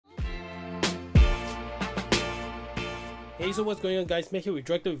Hey, so what's going on, guys? Matt here with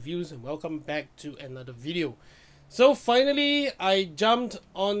Droid Reviews, and welcome back to another video. So finally, I jumped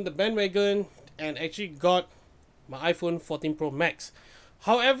on the bandwagon and actually got my iPhone 14 Pro Max.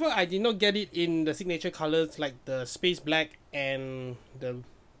 However, I did not get it in the signature colors like the space black and the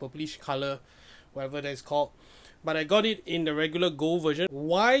purplish color, whatever that is called. But I got it in the regular gold version.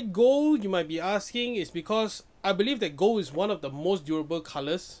 Why gold, you might be asking, is because I believe that gold is one of the most durable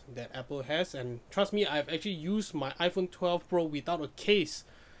colors that Apple has, and trust me, I've actually used my iPhone 12 Pro without a case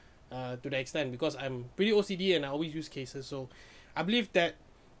to the extent, because I'm pretty OCD and I always use cases. So I believe that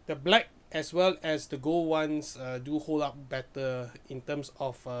the black as well as the gold ones do hold up better in terms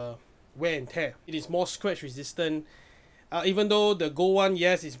of wear and tear. It is more scratch resistant. Even though the gold one,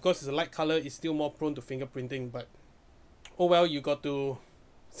 yes, it's because it's a light color, it's still more prone to fingerprinting, but oh well, you got to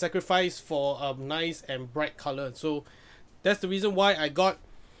sacrifice for a nice and bright color. So that's the reason why I got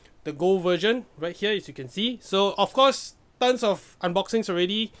the gold version right here, as you can see. So of course, tons of unboxings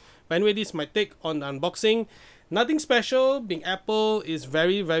already, but anyway, this is my take on the unboxing. Nothing special, being Apple is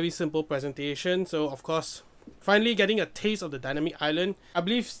very simple presentation. So of course, finally getting a taste of the dynamic island. I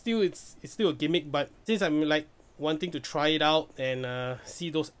believe still it's still a gimmick, but since I'm like wanting to try it out and see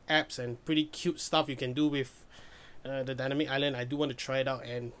those apps and pretty cute stuff you can do with the dynamic island, I do want to try it out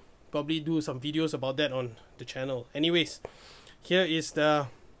and probably do some videos about that on the channel. Anyways, here is the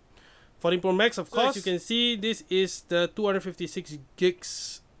 14 Pro Max. Of course, as you can see, this is the 256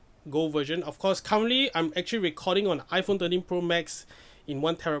 gigs gold version. Of course, currently I'm actually recording on iPhone 13 Pro Max in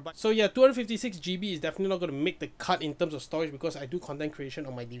 1TB. So yeah, 256 GB is definitely not going to make the cut in terms of storage, because I do content creation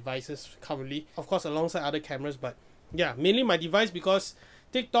on my devices currently, of course alongside other cameras, but yeah, mainly my device, because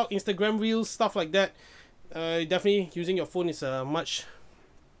TikTok, Instagram Reels, stuff like that, definitely using your phone is a much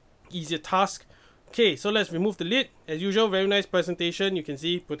easier task. Okay, so let's remove the lid. As usual, very nice presentation. You can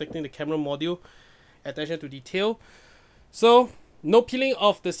see protecting the camera module, attention to detail. So no peeling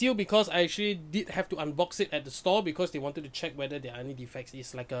of the seal, because I actually did have to unbox it at the store because they wanted to check whether there are any defects.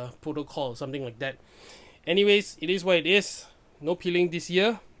 It's like a protocol or something like that. Anyways, it is what it is. No peeling this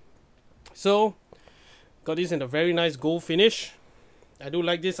year. So got this in a very nice gold finish. I do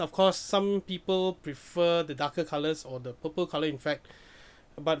like this. Of course, some people prefer the darker colors, or the purple color in fact,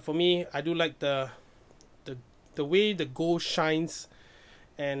 but for me, I do like the way the gold shines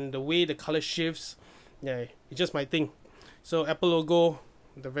and the way the color shifts. Yeah, it's just my thing. So Apple logo,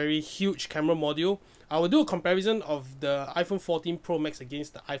 the very huge camera module. I will do a comparison of the iPhone 14 Pro Max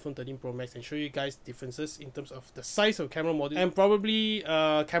against the iPhone 13 Pro Max and show you guys differences in terms of the size of camera module, and probably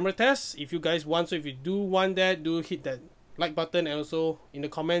camera tests if you guys want. So if you do want that, do hit that like button, and also in the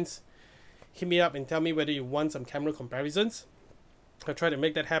comments hit me up and tell me whether you want some camera comparisons. I'll try to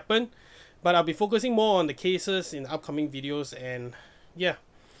make that happen, but I'll be focusing more on the cases in upcoming videos, and yeah,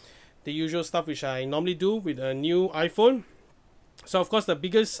 the usual stuff which I normally do with a new iPhone. So of course, the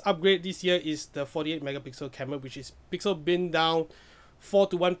biggest upgrade this year is the 48 megapixel camera, which is pixel bin down 4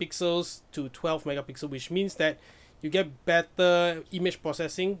 to 1 pixels to 12 megapixel, which means that you get better image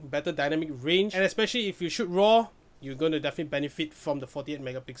processing, better dynamic range, and especially if you shoot RAW, you're going to definitely benefit from the 48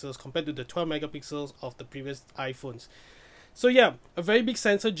 megapixels compared to the 12 megapixels of the previous iPhones. So yeah, a very big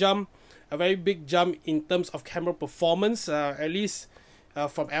sensor jump, a very big jump in terms of camera performance, at least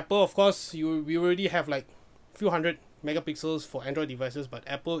from Apple. Of course, we already have like a few hundred megapixels for Android devices, but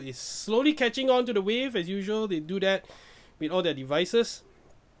Apple is slowly catching on to the wave. As usual, they do that with all their devices.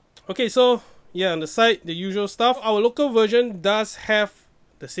 Okay, so yeah, on the side, the usual stuff. Our local version does have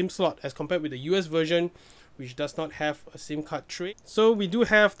the SIM slot as compared with the US version, which does not have a SIM card tray. So we do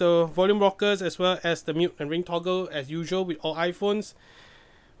have the volume rockers as well as the mute and ring toggle, as usual with all iPhones.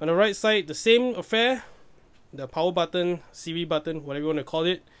 On the right side, the same affair, the power button, Siri button, whatever you want to call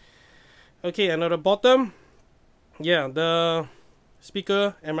it. Okay, and at the bottom, yeah, the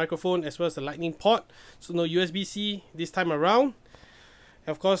speaker and microphone as well as the lightning port. So no USB-C this time around.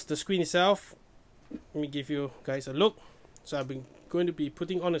 And of course, the screen itself, let me give you guys a look. So I've been going to be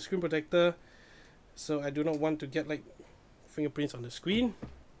putting on a screen protector, so I do not want to get like fingerprints on the screen.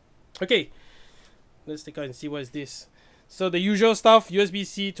 Okay, let's take out and see what is this. So the usual stuff,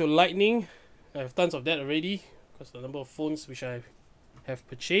 USB-C to lightning. I have tons of that already because of the number of phones which I have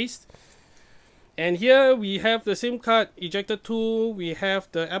purchased. And here we have the SIM card ejector tool. We have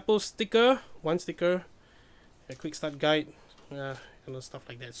the Apple sticker, one sticker, a quick start guide, and stuff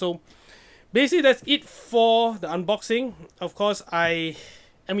like that. So basically that's it for the unboxing. Of course, I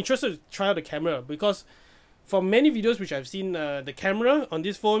am interested to try out the camera, because for many videos which I've seen, the camera on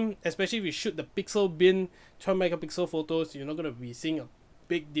this phone, especially if you shoot the pixel bin 12 megapixel photos, you're not going to be seeing a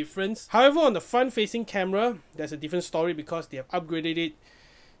big difference. However, on the front facing camera, there's a different story, because they have upgraded it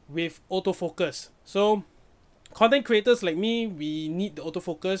with autofocus. So content creators like me, we need the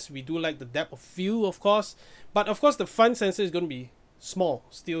autofocus. We do like the depth of field, of course, but of course the front sensor is going to be small,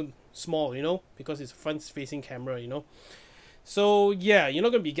 still small, you know, because it's a front facing camera, you know. So yeah, you're not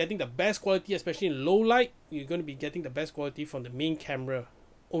going to be getting the best quality, especially in low light. You're going to be getting the best quality from the main camera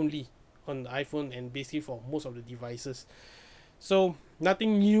only on the iPhone, and basically for most of the devices. So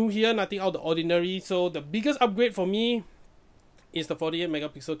nothing new here, nothing out of the ordinary. So the biggest upgrade for me is the 48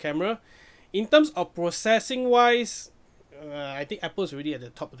 megapixel camera. In terms of processing wise, I think Apple's already at the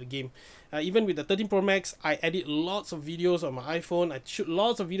top of the game. Even with the 13 Pro Max, I edit lots of videos on my iPhone. I shoot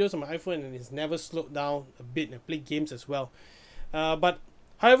lots of videos on my iPhone, and it's never slowed down a bit. I play games as well. But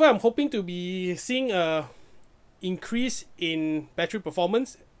however, I'm hoping to be seeing a increase in battery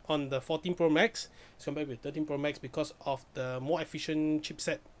performance on the 14 Pro Max compared with 13 Pro Max because of the more efficient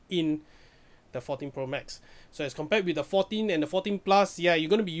chipset in the 14 Pro Max. So as compared with the 14 and the 14 Plus, yeah, you're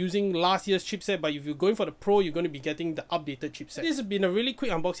going to be using last year's chipset, but if you're going for the Pro, you're going to be getting the updated chipset. This has been a really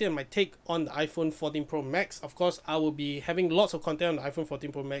quick unboxing and my take on the iPhone 14 Pro Max. Of course, I will be having lots of content on the iPhone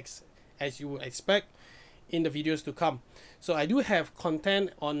 14 Pro Max, as you would expect, in the videos to come. So I do have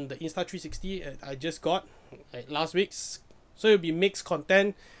content on the Insta 360 I just got last week. So it'll be mixed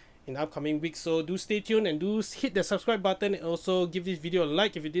content in the upcoming weeks. So do stay tuned and do hit the subscribe button, and also give this video a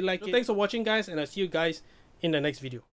like if you did like it. So thanks for watching, guys, and I'll see you guys in the next video.